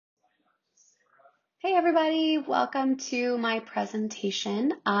Hey everybody, welcome to my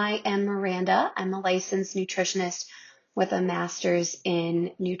presentation. I am Miranda. I'm a licensed nutritionist with a master's in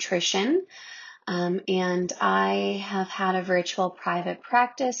nutrition, and I have had a virtual private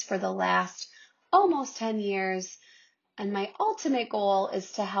practice for the last almost 10 years. And my ultimate goal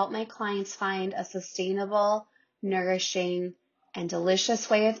is to help my clients find a sustainable, nourishing, and delicious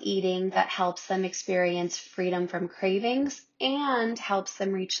way of eating that helps them experience freedom from cravings and helps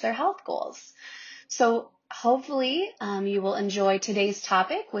them reach their health goals. So hopefully you will enjoy today's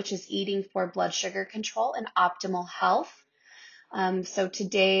topic, which is eating for blood sugar control and optimal health. So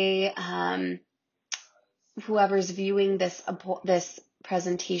today, whoever's viewing this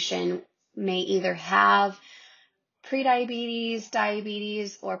presentation may either have prediabetes,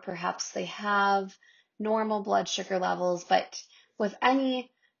 diabetes, or perhaps they have normal blood sugar levels. But with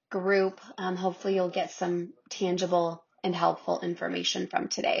any group, hopefully you'll get some tangible and helpful information from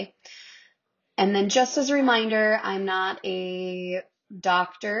today. And then just as a reminder, I'm not a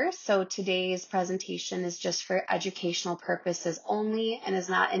doctor, so today's presentation is just for educational purposes only and is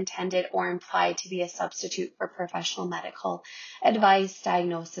not intended or implied to be a substitute for professional medical advice,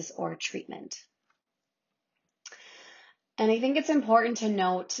 diagnosis, or treatment. And I think it's important to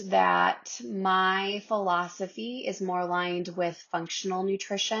note that my philosophy is more aligned with functional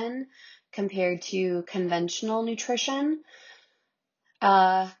nutrition compared to conventional nutrition.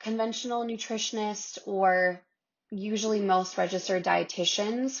 Conventional nutritionists or usually most registered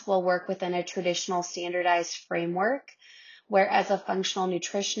dietitians will work within a traditional standardized framework, whereas a functional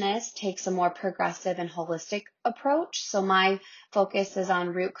nutritionist takes a more progressive and holistic approach. So my focus is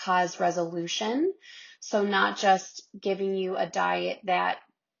on root cause resolution. So not just giving you a diet that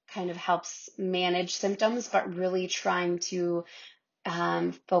kind of helps manage symptoms, but really trying to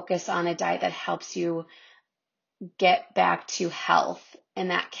focus on a diet that helps you get back to health. And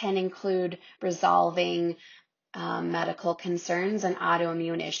that can include resolving medical concerns and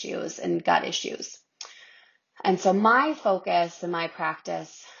autoimmune issues and gut issues. And so my focus and my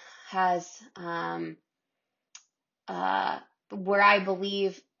practice has where I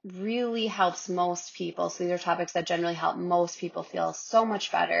believe really helps most people. So these are topics that generally help most people feel so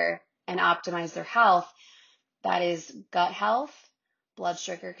much better and optimize their health. That is gut health, blood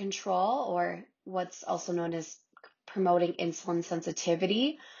sugar control, or what's also known as promoting insulin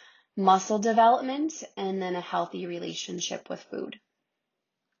sensitivity, muscle development, and then a healthy relationship with food.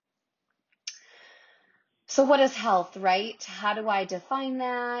 So what is health, right? How do I define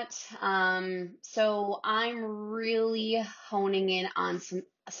that? So I'm really honing in on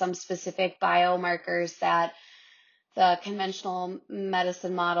some specific biomarkers that the conventional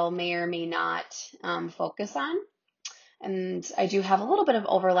medicine model may or may not focus on. And I do have a little bit of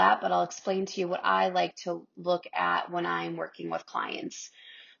overlap, but I'll explain to you what I like to look at when I'm working with clients.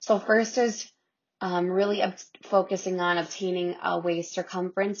 So first is really focusing on obtaining a waist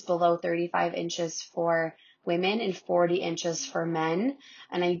circumference below 35 inches for women and 40 inches for men.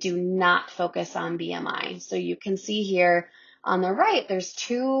 And I do not focus on BMI. So you can see here on the right, there's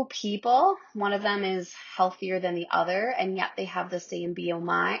two people. One of them is healthier than the other, and yet they have the same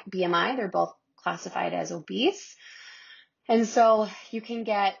BMI. They're both classified as obese. And so you can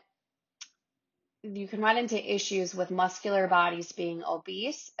run into issues with muscular bodies being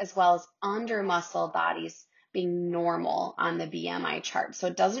obese as well as under muscle bodies being normal on the BMI chart. So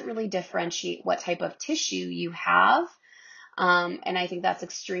it doesn't really differentiate what type of tissue you have. And I think that's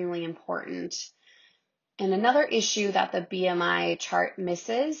extremely important. And another issue that the BMI chart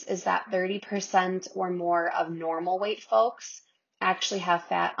misses is that 30% or more of normal weight folks actually have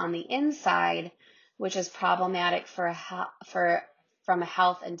fat on the inside, which is problematic from a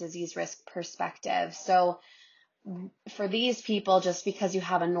health and disease risk perspective. So for these people, just because you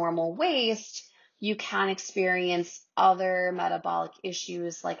have a normal waist, you can experience other metabolic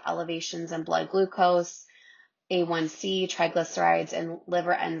issues like elevations in blood glucose, A1C, triglycerides, and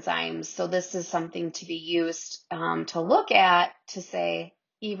liver enzymes. So this is something to be used to look at to say,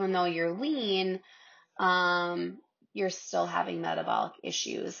 even though you're lean, you're still having metabolic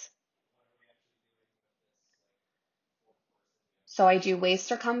issues. So I do waist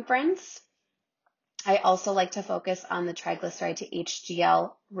circumference. I also like to focus on the triglyceride to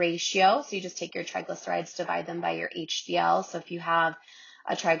HDL ratio. So you just take your triglycerides, divide them by your HDL. So if you have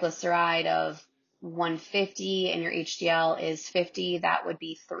a triglyceride of 150 and your HDL is 50, that would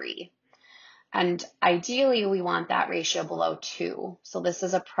be 3. And ideally, we want that ratio below 2. So this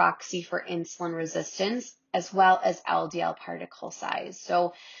is a proxy for insulin resistance as well as LDL particle size.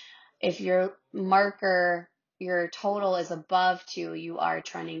 So if your total is above 2, you are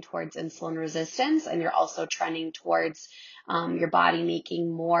trending towards insulin resistance, and you're also trending towards your body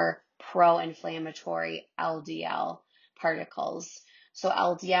making more pro-inflammatory LDL particles. So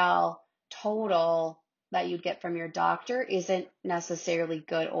LDL total that you'd get from your doctor isn't necessarily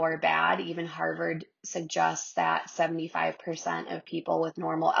good or bad. Even Harvard suggests that 75% of people with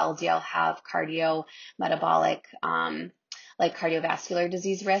normal LDL have cardiometabolic, like cardiovascular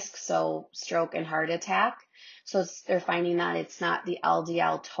disease risk, so stroke and heart attack. So they're finding that it's not the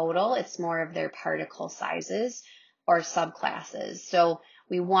LDL total, it's more of their particle sizes or subclasses. So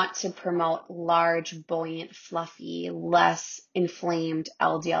we want to promote large, buoyant, fluffy, less inflamed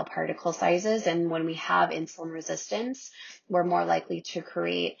LDL particle sizes. And when we have insulin resistance, we're more likely to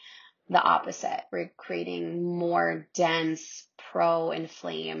create the opposite. We're creating more dense,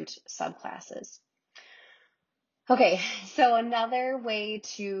 pro-inflamed subclasses. Okay, so another way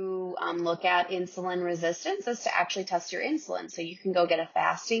to look at insulin resistance is to actually test your insulin. So you can go get a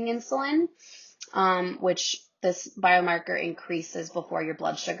fasting insulin, which this biomarker increases before your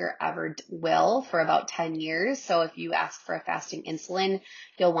blood sugar ever will for about 10 years. So if you ask for a fasting insulin,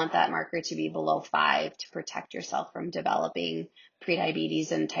 you'll want that marker to be below 5 to protect yourself from developing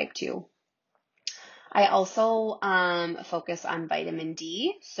prediabetes and type 2. I also focus on vitamin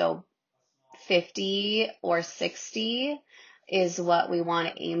D. So 50 or 60 is what we want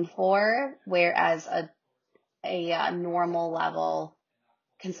to aim for, whereas a normal level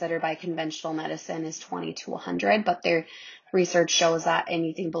considered by conventional medicine is 20 to 100, but their research shows that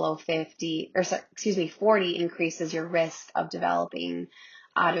anything below 40 increases your risk of developing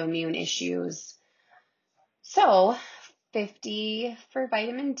autoimmune issues. So 50 for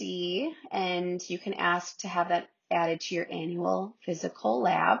vitamin D, and you can ask to have that added to your annual physical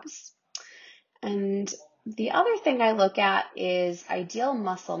labs. And the other thing I look at is ideal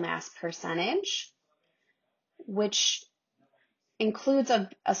muscle mass percentage, which includes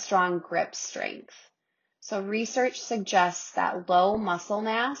a strong grip strength. So research suggests that low muscle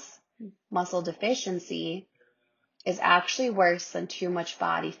mass, muscle deficiency, is actually worse than too much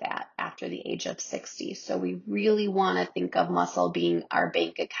body fat after the age of 60. So we really want to think of muscle being our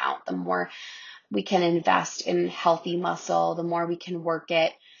bank account. The more we can invest in healthy muscle, the more we can work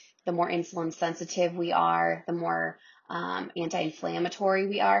it, the more insulin sensitive we are, the more anti-inflammatory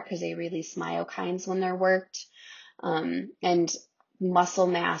we are because they release myokines when they're worked. And muscle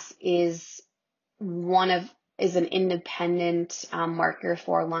mass is an independent marker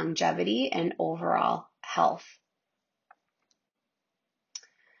for longevity and overall health.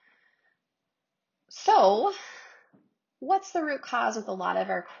 So, what's the root cause with a lot of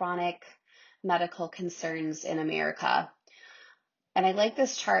our chronic medical concerns in America? And I like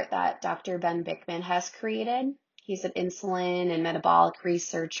this chart that Dr. Ben Bikman has created. He's an insulin and metabolic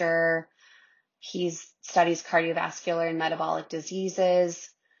researcher. He studies cardiovascular and metabolic diseases.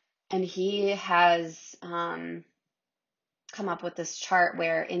 And he has come up with this chart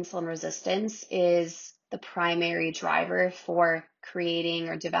where insulin resistance is the primary driver for creating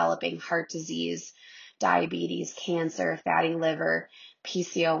or developing heart disease, diabetes, cancer, fatty liver,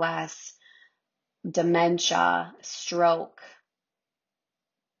 PCOS, dementia, stroke,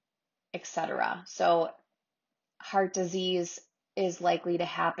 etc. So heart disease is likely to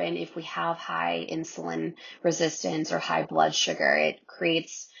happen if we have high insulin resistance or high blood sugar. It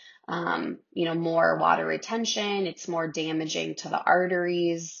creates more water retention. It's more damaging to the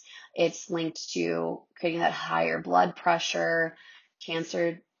arteries. It's linked to creating that higher blood pressure.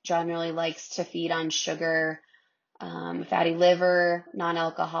 Cancer generally likes to feed on sugar. Fatty liver,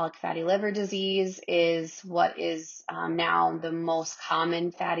 non-alcoholic fatty liver disease is what is now the most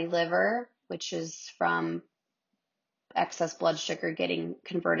common fatty liver, which is from excess blood sugar getting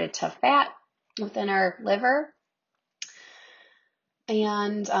converted to fat within our liver.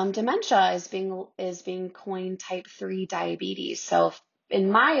 And dementia is being coined type 3 diabetes. So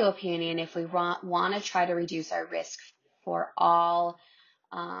in my opinion, if we want to try to reduce our risk for all,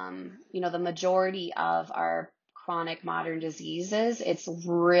 the majority of our chronic modern diseases, it's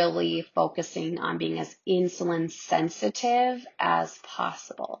really focusing on being as insulin sensitive as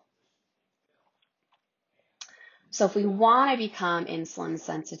possible. So if we want to become insulin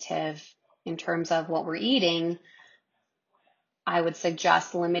sensitive in terms of what we're eating, I would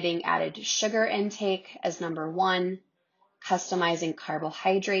suggest limiting added sugar intake as number one, customizing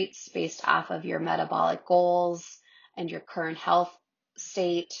carbohydrates based off of your metabolic goals and your current health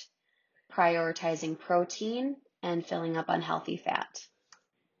state, prioritizing protein, and filling up on healthy fat.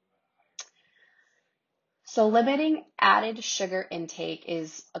 So limiting added sugar intake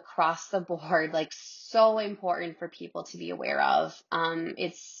is across the board, like so important for people to be aware of.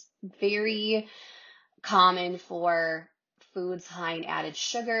 It's very common for foods high in added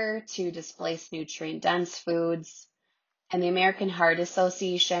sugar to displace nutrient-dense foods. And the American Heart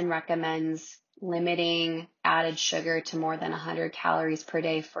Association recommends limiting added sugar to more than 100 calories per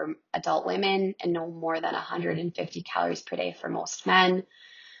day for adult women and no more than 150 calories per day for most men.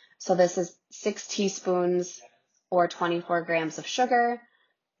 So this is 6 teaspoons or 24 grams of sugar.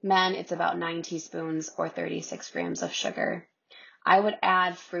 Men, it's about 9 teaspoons or 36 grams of sugar. I would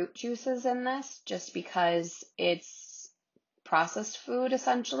add fruit juices in this just because it's processed food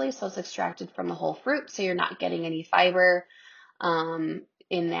essentially, so it's extracted from the whole fruit, so you're not getting any fiber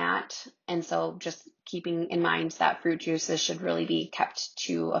in that. And so just keeping in mind that fruit juices should really be kept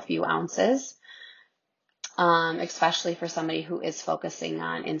to a few ounces, especially for somebody who is focusing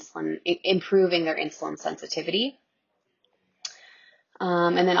on improving their insulin sensitivity.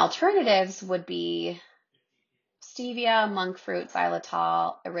 And then alternatives would be stevia, monk fruit,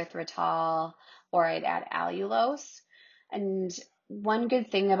 xylitol, erythritol, or I'd add allulose. And one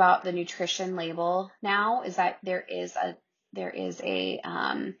good thing about the nutrition label now is that there is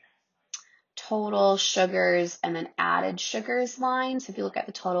a total sugars and then added sugars line. So if you look at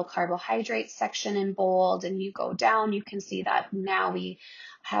the total carbohydrates section in bold and you go down, you can see that now we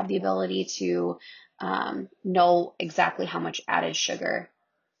have the ability to know exactly how much added sugar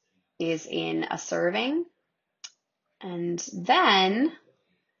is in a serving. And then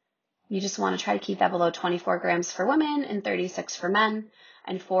you just want to try to keep that below 24 grams for women and 36 for men.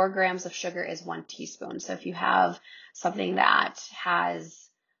 And 4 grams of sugar is 1 teaspoon. So if you have something that has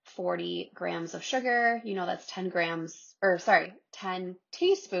 40 grams of sugar, that's 10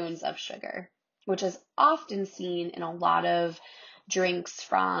 teaspoons of sugar, which is often seen in a lot of drinks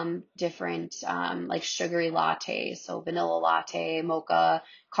from different like sugary lattes. So vanilla latte, mocha,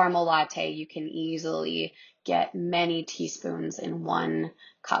 caramel latte, you can easily get many teaspoons in 1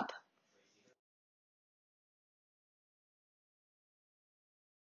 cup.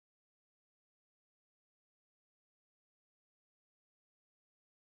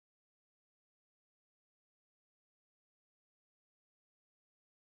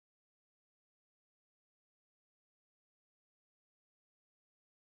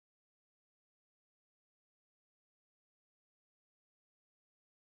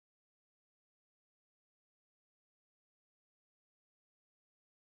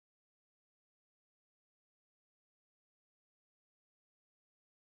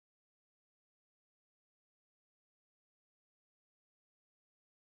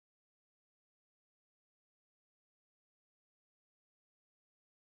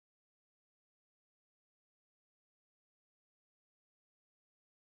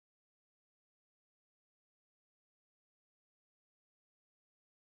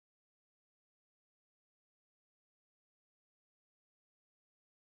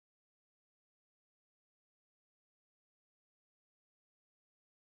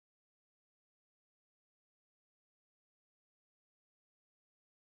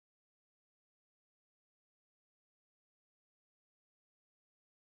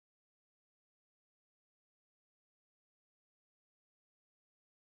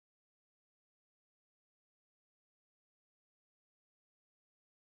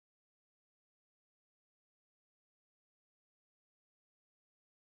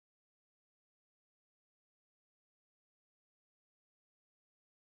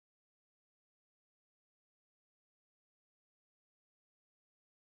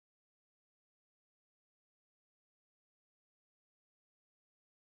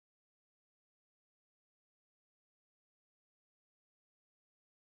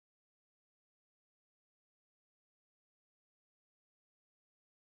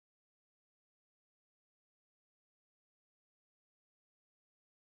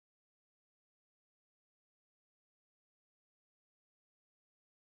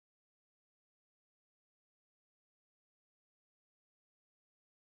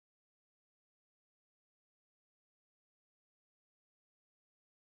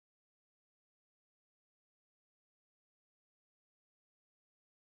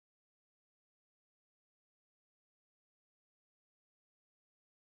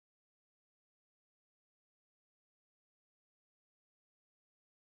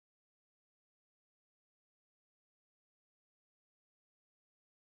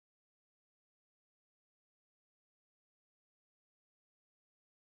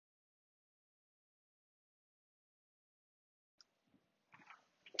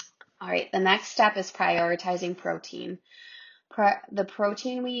 All right, the next step is prioritizing protein. The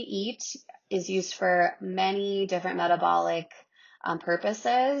protein we eat is used for many different metabolic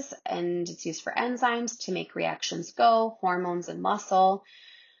purposes, and it's used for enzymes to make reactions go, hormones and muscle.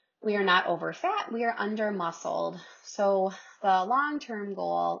 We are not over fat, we are under muscled. So the long-term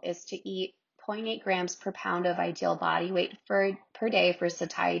goal is to eat 0.8 grams per pound of ideal body weight per day for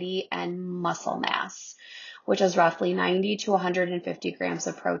satiety and muscle mass, which is roughly 90 to 150 grams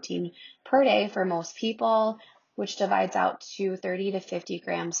of protein per day for most people, which divides out to 30 to 50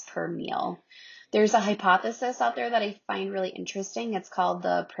 grams per meal. There's a hypothesis out there that I find really interesting. It's called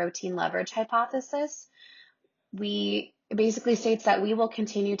the protein leverage hypothesis. It basically states that we will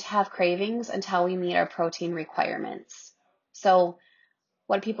continue to have cravings until we meet our protein requirements. So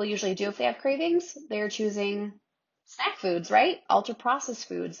what do people usually do if they have cravings? They're choosing snack foods, right? Ultra processed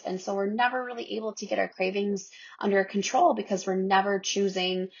foods. And so we're never really able to get our cravings under control because we're never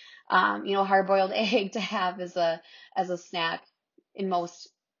choosing, hard boiled egg to have as a snack in most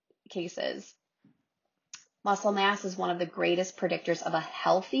cases. Muscle mass is one of the greatest predictors of a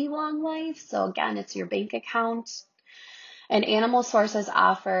healthy long life. So again, it's your bank account. And animal sources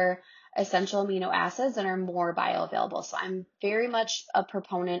offer essential amino acids and are more bioavailable. So I'm very much a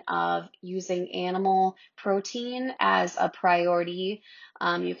proponent of using animal protein as a priority.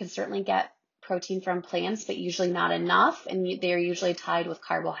 You can certainly get protein from plants, but usually not enough, and they're usually tied with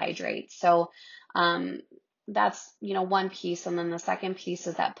carbohydrates. So that's one piece. And then the second piece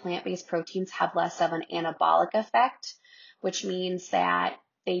is that plant-based proteins have less of an anabolic effect, which means that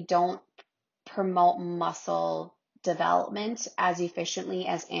they don't promote muscle development as efficiently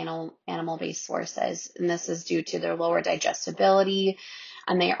as animal-based sources. And this is due to their lower digestibility,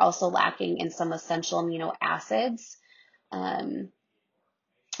 and they are also lacking in some essential amino acids. And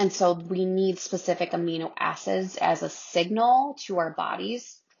so we need specific amino acids as a signal to our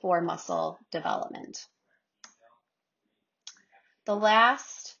bodies for muscle development. The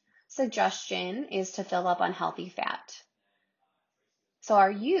last suggestion is to fill up on healthy fat. So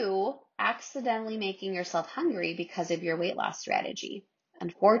are you accidentally making yourself hungry because of your weight loss strategy?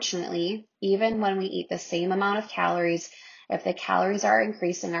 Unfortunately, even when we eat the same amount of calories, if the calories are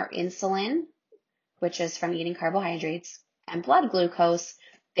increasing our insulin, which is from eating carbohydrates, and blood glucose,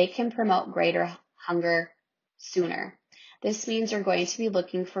 they can promote greater hunger sooner. This means you're going to be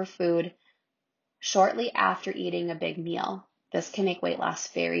looking for food shortly after eating a big meal. This can make weight loss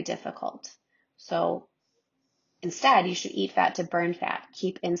very difficult. So instead, you should eat fat to burn fat,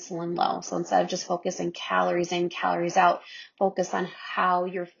 keep insulin low. So instead of just focusing calories in, calories out, focus on how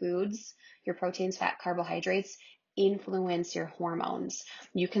your foods, your proteins, fat, carbohydrates, influence your hormones.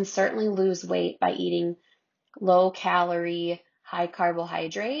 You can certainly lose weight by eating low calorie, high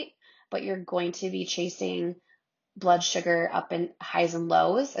carbohydrate, but you're going to be chasing blood sugar up in highs and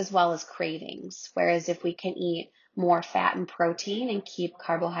lows, as well as cravings. Whereas if we can eat more fat and protein and keep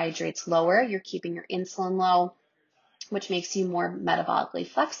carbohydrates lower, you're keeping your insulin low, which makes you more metabolically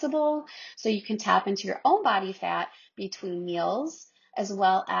flexible. So you can tap into your own body fat between meals, as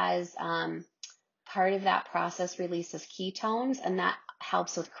well as part of that process releases ketones, and that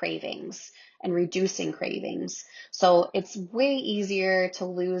helps with cravings and reducing cravings. So it's way easier to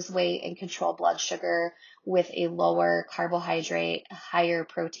lose weight and control blood sugar with a lower carbohydrate, higher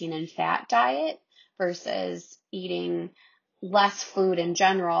protein and fat diet versus eating less food in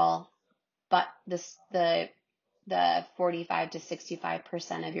general, but the 45 to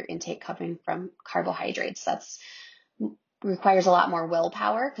 65% of your intake coming from carbohydrates. That's requires a lot more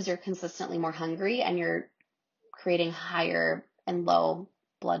willpower because you're consistently more hungry and you're creating higher and low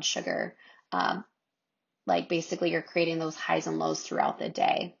blood sugar. Basically you're creating those highs and lows throughout the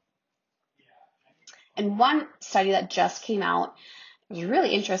day. And one study that just came out was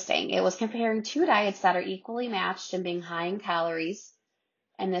really interesting. It was comparing two diets that are equally matched in being high in calories.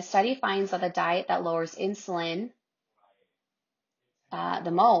 And the study finds that a diet that lowers insulin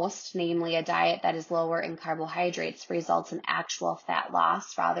the most, namely a diet that is lower in carbohydrates, results in actual fat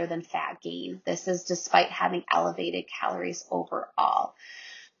loss rather than fat gain. This is despite having elevated calories overall.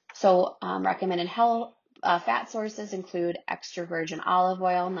 So recommended fat sources include extra virgin olive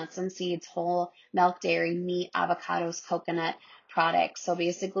oil, nuts and seeds, whole milk, dairy, meat, avocados, coconut products. So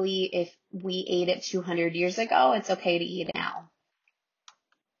basically, if we ate it 200 years ago, it's okay to eat it now.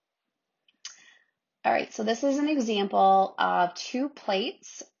 All right, so this is an example of 2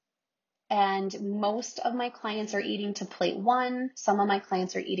 plates, and most of my clients are eating to plate 1. Some of my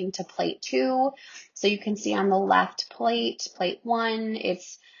clients are eating to plate 2. So you can see on the left plate, plate 1,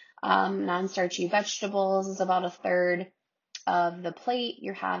 it's non-starchy vegetables is about 1/3 of the plate.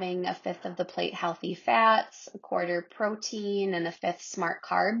 You're having 1/5 of the plate healthy fats, 1/4 protein, and 1/5 smart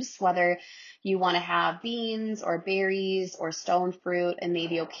carbs, whether you want to have beans or berries or stone fruit and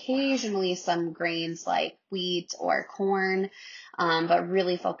maybe occasionally some grains like wheat or corn, but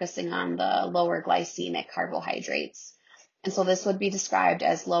really focusing on the lower glycemic carbohydrates. And so this would be described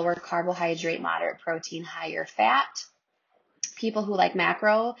as lower carbohydrate, moderate protein, higher fat. People who like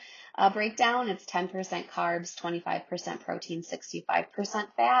macro breakdown, it's 10% carbs, 25% protein, 65%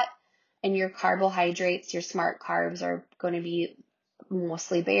 fat. And your carbohydrates, your smart carbs are going to be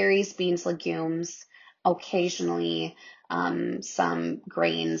mostly berries, beans, legumes, occasionally some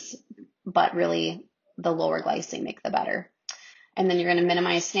grains, but really the lower glycemic, the better. And then you're going to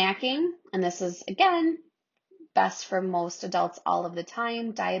minimize snacking. And this is, again, best for most adults all of the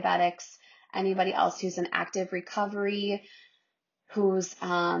time, diabetics, anybody else who's in active recovery, who's,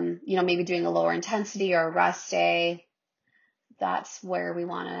 maybe doing a lower intensity or a rest day. That's where we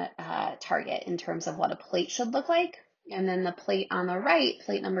want to target in terms of what a plate should look like. And then the plate on the right,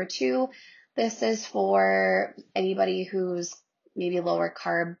 plate number 2, this is for anybody who's maybe lower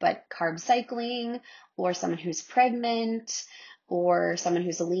carb, but carb cycling, or someone who's pregnant, or someone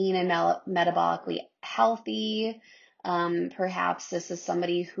who's lean and metabolically healthy. Perhaps this is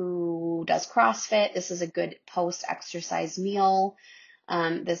somebody who does CrossFit. This is a good post-exercise meal.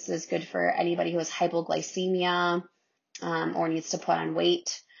 This is good for anybody who has hypoglycemia or needs to put on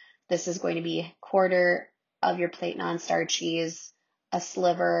weight. This is going to be a quarter of your plate non-starchies, a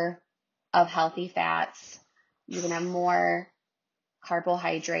sliver of healthy fats. You're going to have more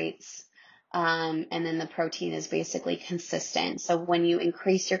carbohydrates, and then the protein is basically consistent. So when you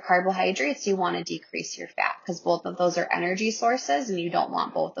increase your carbohydrates, you want to decrease your fat because both of those are energy sources and you don't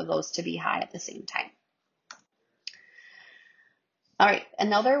want both of those to be high at the same time. All right,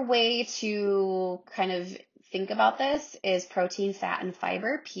 another way to kind of think about this is protein, fat, and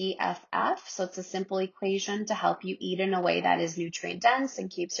fiber, PFF. So it's a simple equation to help you eat in a way that is nutrient dense and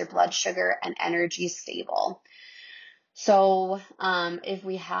keeps your blood sugar and energy stable. So if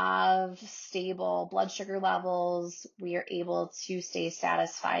we have stable blood sugar levels, we are able to stay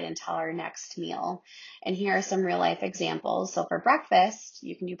satisfied until our next meal. And here are some real life examples. So for breakfast,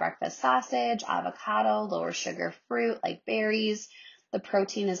 you can do breakfast sausage, avocado, lower sugar fruit like berries. The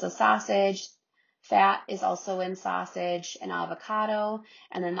protein is the sausage. Fat is also in sausage and avocado,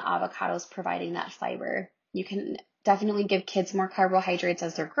 and then the avocado is providing that fiber. You can definitely give kids more carbohydrates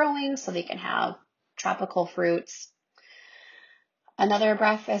as they're growing so they can have tropical fruits. Another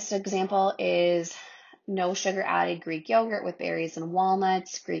breakfast example is no sugar added Greek yogurt with berries and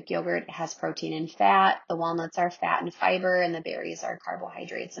walnuts. Greek yogurt has protein and fat. The walnuts are fat and fiber, and the berries are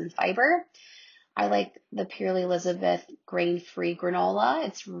carbohydrates and fiber. I like the Purely Elizabeth grain-free granola.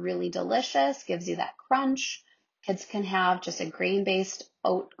 It's really delicious, gives you that crunch. Kids can have just a grain-based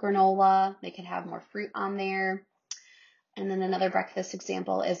oat granola. They can have more fruit on there. And then another breakfast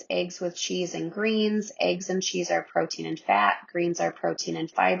example is eggs with cheese and greens. Eggs and cheese are protein and fat. Greens are protein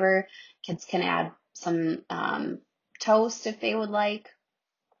and fiber. Kids can add some toast if they would like.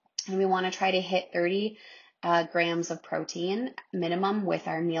 And we want to try to hit 30 grams of protein minimum with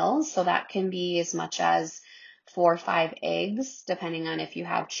our meals. So that can be as much as 4 or 5 eggs, depending on if you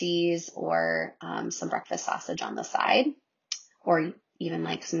have cheese or some breakfast sausage on the side, or even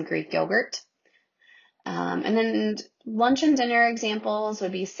like some Greek yogurt. And then lunch and dinner examples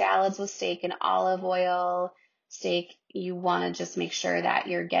would be salads with steak and olive oil. Steak, you want to just make sure that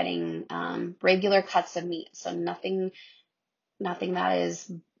you're getting regular cuts of meat. So nothing that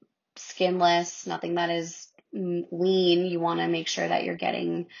is skinless, nothing that is lean. You want to make sure that you're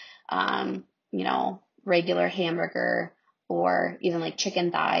getting, regular hamburger or even like chicken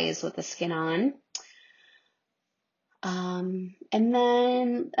thighs with the skin on. And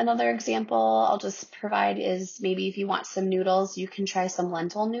then another example I'll just provide is maybe if you want some noodles, you can try some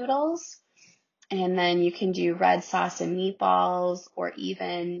lentil noodles. And then you can do red sauce and meatballs, or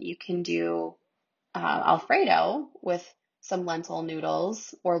even you can do Alfredo with some lentil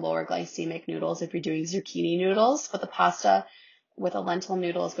noodles or lower glycemic noodles if you're doing zucchini noodles. But the pasta with a lentil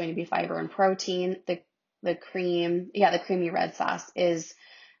noodle is going to be fiber and protein. The creamy red sauce is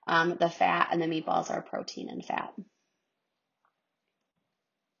the fat, and the meatballs are protein and fat.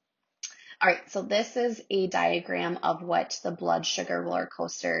 All right, so this is a diagram of what the blood sugar roller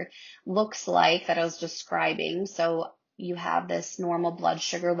coaster looks like that I was describing. So you have this normal blood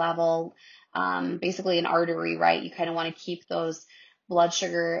sugar level, basically an artery, right? You kind of want to keep those blood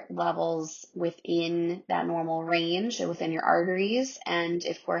sugar levels within that normal range, within your arteries. And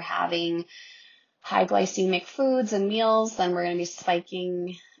if we're having high glycemic foods and meals, then we're going to be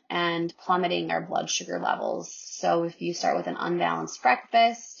spiking and plummeting our blood sugar levels. So if you start with an unbalanced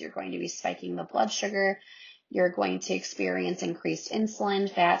breakfast, you're going to be spiking the blood sugar. You're going to experience increased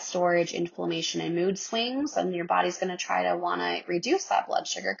insulin, fat storage, inflammation, and mood swings. And your body's going to try to want to reduce that blood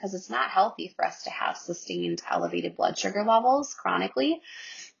sugar because it's not healthy for us to have sustained elevated blood sugar levels chronically.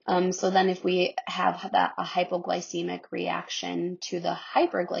 So then if we have a hypoglycemic reaction to the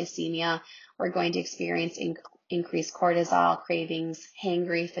hyperglycemia, we're going to experience increased cortisol, cravings,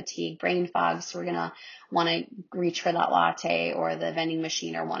 hangry, fatigue, brain fog. So we're going to want to reach for that latte or the vending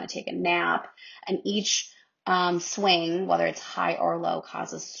machine or want to take a nap. And each swing, whether it's high or low,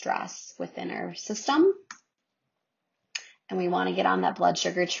 causes stress within our system. And we want to get on that blood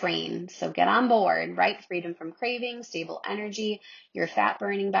sugar train. So get on board, right? Freedom from craving, stable energy, your fat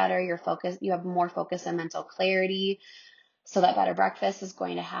burning better, your focus, you have more focus and mental clarity. So that better breakfast is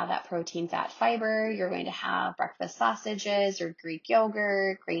going to have that protein, fat, fiber. You're going to have breakfast sausages or Greek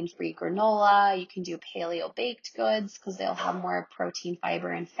yogurt, grain-free granola. You can do paleo baked goods because they'll have more protein, fiber,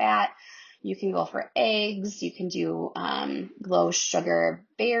 and fat. You can go for eggs. You can do low sugar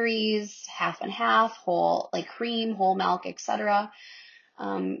berries, half and half, whole like cream, whole milk, etc.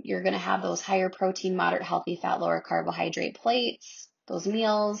 You're going to have those higher protein, moderate healthy fat, lower carbohydrate plates, those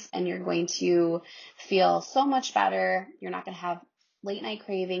meals, and you're going to feel so much better. You're not going to have late night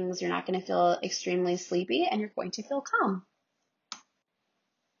cravings. You're not going to feel extremely sleepy, and you're going to feel calm.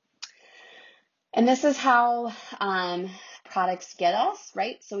 And this is how products get us,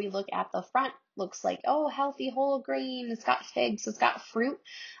 right? So we look at the front, looks like, oh, healthy whole grain, it's got figs, it's got fruit.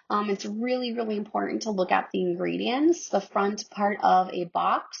 It's really, really important to look at the ingredients. The front part of a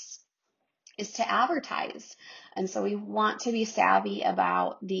box is to advertise. And so we want to be savvy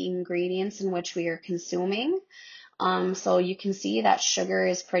about the ingredients in which we are consuming. So you can see that sugar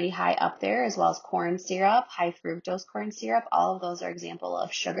is pretty high up there, as well as corn syrup, high fructose corn syrup. All of those are example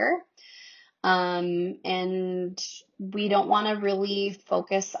of sugar. And we don't want to really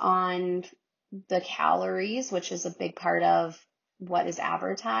focus on the calories, which is a big part of what is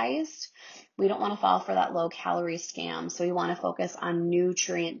advertised. We don't want to fall for that low calorie scam. So we want to focus on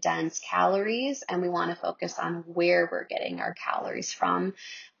nutrient dense calories, and we want to focus on where we're getting our calories from,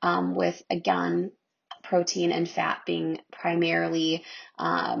 with, again, protein and fat being primarily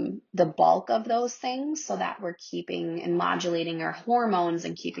the bulk of those things, so that we're keeping and modulating our hormones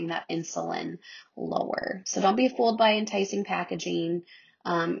and keeping that insulin lower. So don't be fooled by enticing packaging.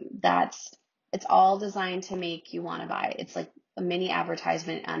 It's all designed to make you want to buy. It's like a mini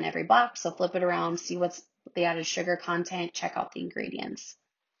advertisement on every box. So flip it around, see what's the added sugar content, check out the ingredients.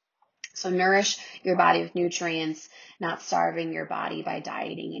 So nourish your body with nutrients, not starving your body by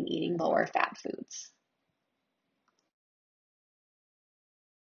dieting and eating lower fat foods.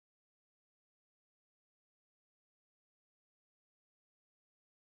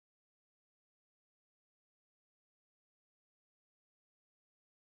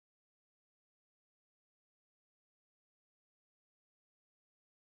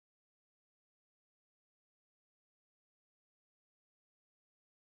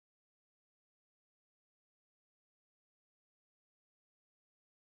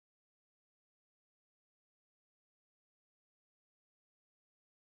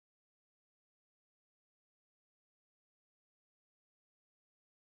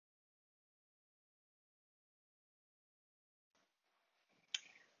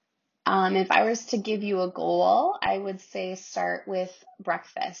 If I was to give you a goal, I would say start with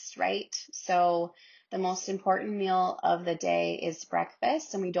breakfast, right? So the most important meal of the day is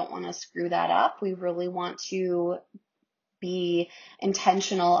breakfast, and we don't want to screw that up. We really want to be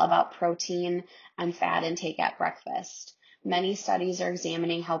intentional about protein and fat intake at breakfast. Many studies are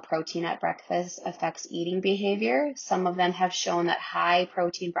examining how protein at breakfast affects eating behavior. Some of them have shown that high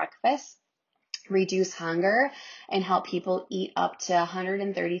protein breakfast reduce hunger and help people eat up to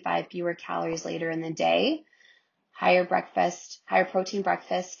 135 fewer calories later in the day. Higher protein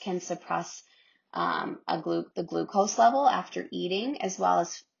breakfast can suppress the glucose level after eating, as well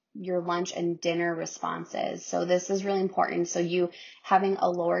as your lunch and dinner responses. So this is really important. So you having a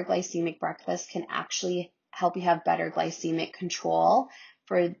lower glycemic breakfast can actually help you have better glycemic control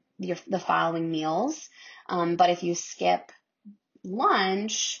for the following meals. But if you skip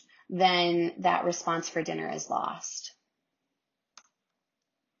lunch, then that response for dinner is lost.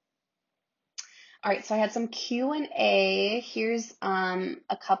 All right, so I had some Q&A. Here's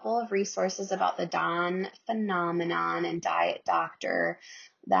a couple of resources about the Dawn phenomenon and Diet Doctor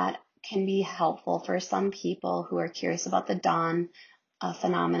that can be helpful for some people who are curious about the Dawn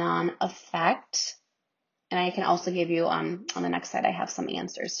phenomenon effect. And I can also give you, on the next slide, I have some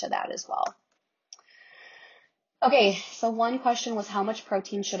answers to that as well. Okay, so one question was, how much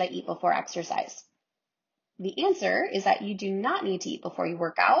protein should I eat before exercise? The answer is that you do not need to eat before you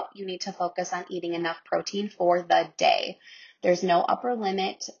work out. You need to focus on eating enough protein for the day. There's no upper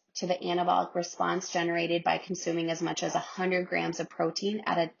limit to the anabolic response generated by consuming as much as 100 grams of protein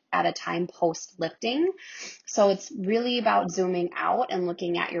at a time post lifting. So it's really about zooming out and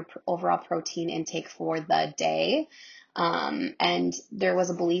looking at your overall protein intake for the day. And there was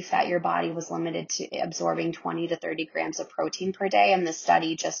a belief that your body was limited to absorbing 20 to 30 grams of protein per day. And the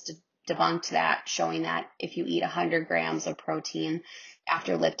study just debunked that, showing that if you eat 100 grams of protein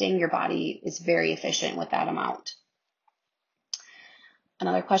after lifting, your body is very efficient with that amount.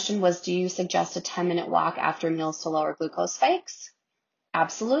 Another question was, do you suggest a 10-minute walk after meals to lower glucose spikes?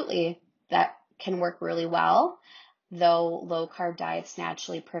 Absolutely. That can work really well, though low-carb diets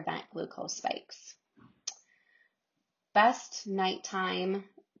naturally prevent glucose spikes. Best nighttime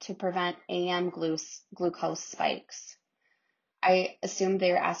to prevent AM glucose spikes. I assumed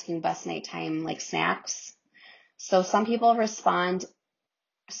they were asking best nighttime like snacks. So some people recommend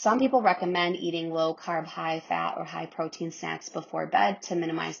eating low carb, high fat, or high protein snacks before bed to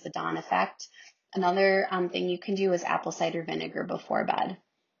minimize the dawn effect. Another thing you can do is apple cider vinegar before bed.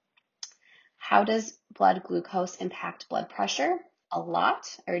 How does blood glucose impact blood pressure? A lot.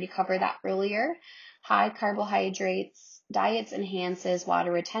 I already covered that earlier. High carbohydrates diets enhances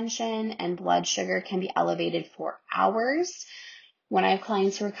water retention, and blood sugar can be elevated for hours. When I have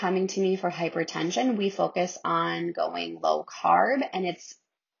clients who are coming to me for hypertension, we focus on going low carb, and it's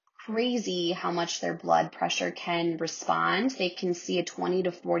crazy how much their blood pressure can respond. They can see a 20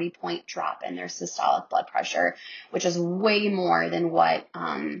 to 40 point drop in their systolic blood pressure, which is way more than what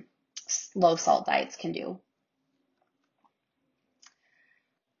low salt diets can do.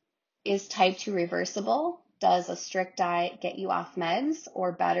 Is type 2 reversible? Does a strict diet get you off meds,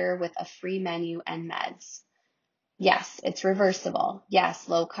 or better with a free menu and meds? Yes, it's reversible. Yes,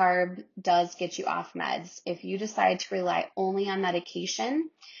 low carb does get you off meds. If you decide to rely only on medication,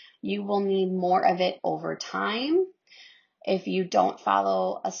 you will need more of it over time. If you don't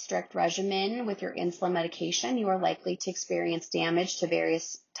follow a strict regimen with your insulin medication, you are likely to experience damage to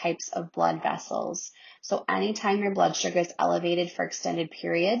various types of blood vessels. So anytime your blood sugar is elevated for extended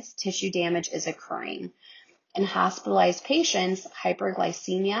periods, tissue damage is occurring. In hospitalized patients,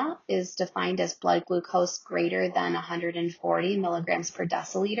 hyperglycemia is defined as blood glucose greater than 140 milligrams per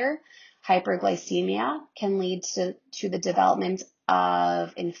deciliter. Hyperglycemia can lead to the development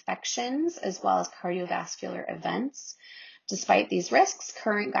of infections as well as cardiovascular events. Despite these risks,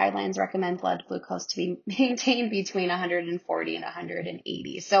 current guidelines recommend blood glucose to be maintained between 140 and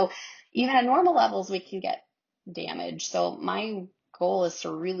 180. So even at normal levels, we can get damage. So my goal is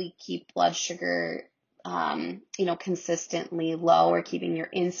to really keep blood sugar consistently low, or keeping your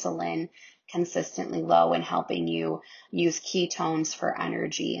insulin consistently low and helping you use ketones for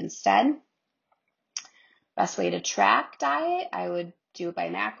energy instead. Best way to track diet, I would do it by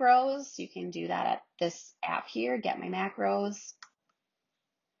macros. You can do that at this app here, Get My Macros.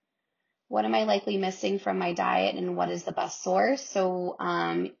 What am I likely missing from my diet, and what is the best source? So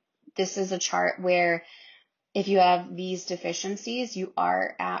this is a chart where if you have these deficiencies, you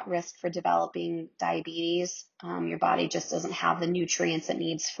are at risk for developing diabetes. Your body just doesn't have the nutrients it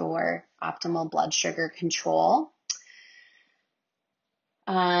needs for optimal blood sugar control.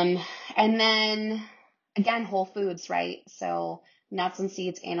 And then again, whole foods, right? So nuts and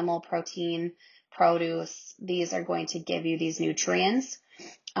seeds, animal protein, produce, these are going to give you these nutrients.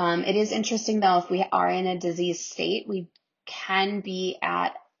 It is interesting though, if we are in a disease state, we can be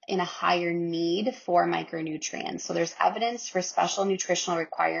in a higher need for micronutrients. So there's evidence for special nutritional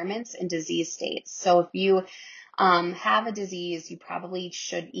requirements in disease states. So if you have a disease, you probably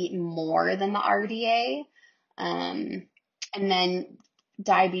should eat more than the RDA. And then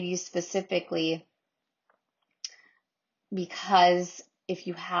diabetes specifically, because if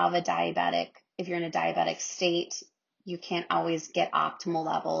you're in a diabetic state, you can't always get optimal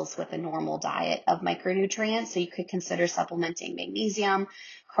levels with a normal diet of micronutrients. So you could consider supplementing magnesium,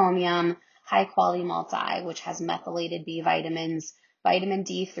 chromium, high quality multi, which has methylated B vitamins, vitamin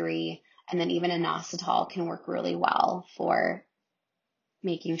D3, and then even inositol can work really well for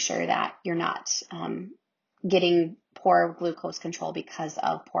making sure that you're not getting poor glucose control because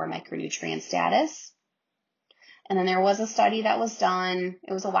of poor micronutrient status. And then there was a study that was done,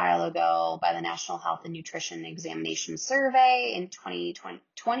 it was a while ago, by the National Health and Nutrition Examination Survey in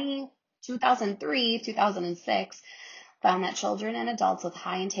 2003, 2006, found that children and adults with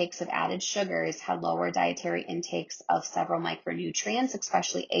high intakes of added sugars had lower dietary intakes of several micronutrients,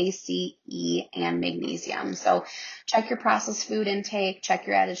 especially A, C, E, and magnesium. So check your processed food intake, check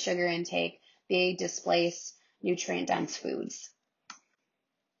your added sugar intake. They displace nutrient-dense foods.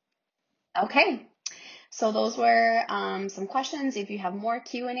 Okay. So those were some questions. If you have more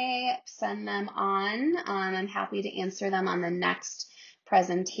Q&A, send them on. I'm happy to answer them on the next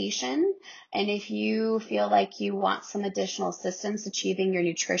presentation. And if you feel like you want some additional assistance achieving your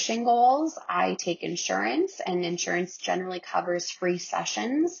nutrition goals, I take insurance, and insurance generally covers free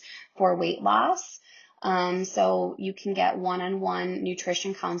sessions for weight loss. So you can get one-on-one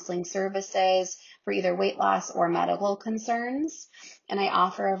nutrition counseling services for either weight loss or medical concerns. And I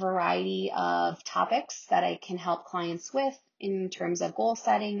offer a variety of topics that I can help clients with in terms of goal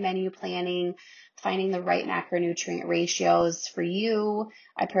setting, menu planning, finding the right macronutrient ratios for you.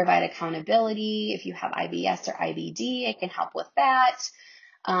 I provide accountability. If you have IBS or IBD, I can help with that.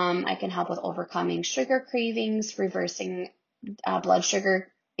 I can help with overcoming sugar cravings, reversing blood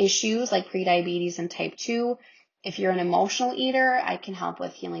sugar issues like prediabetes and type 2. If you're an emotional eater, I can help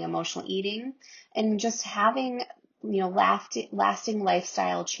with healing emotional eating and just having, lasting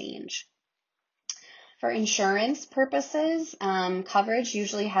lifestyle change. For insurance purposes, coverage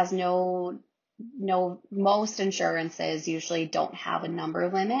usually has most insurances usually don't have a number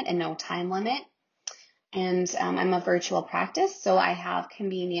limit and no time limit. And I'm a virtual practice, so I have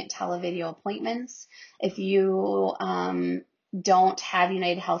convenient televideo appointments. If you don't have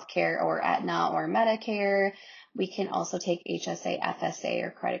United Healthcare or Aetna or Medicare, we can also take HSA, FSA,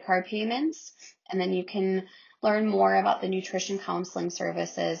 or credit card payments. And then you can learn more about the nutrition counseling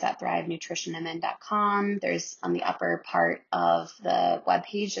services at thrivenutritionmn.com. There's on the upper part of the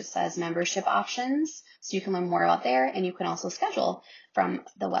webpage, it says membership options. So you can learn more about there, and you can also schedule from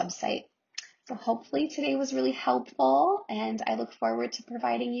the website. So hopefully today was really helpful, and I look forward to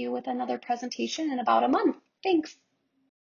providing you with another presentation in about a month. Thanks.